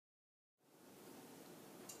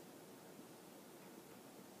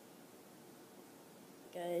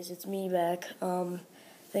Guys, it's me back.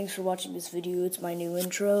 Thanks for watching this video. It's my new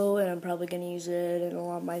intro, and I'm probably gonna use it in a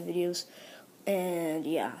lot of my videos. And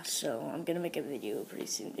yeah, so I'm gonna make a video pretty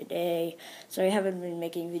soon today. So I haven't been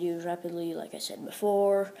making videos rapidly, like I said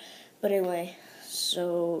before. But anyway,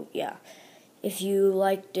 so yeah, if you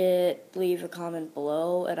liked it, leave a comment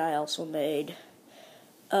below. And I also made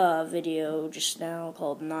a video just now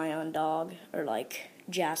called Nyan Dog, or like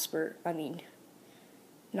Jasper.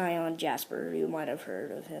 Nyan Jasper, you might have heard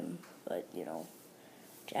of him, but,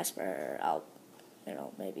 Jasper, I'll,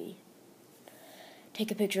 maybe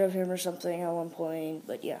take a picture of him or something at one point,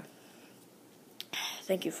 but yeah.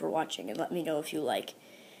 Thank you for watching, and let me know if you like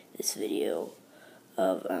this video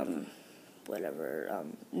of,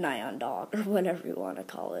 Nyan Dog, or whatever you want to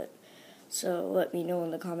call it. So let me know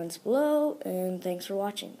in the comments below, and thanks for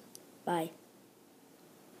watching. Bye.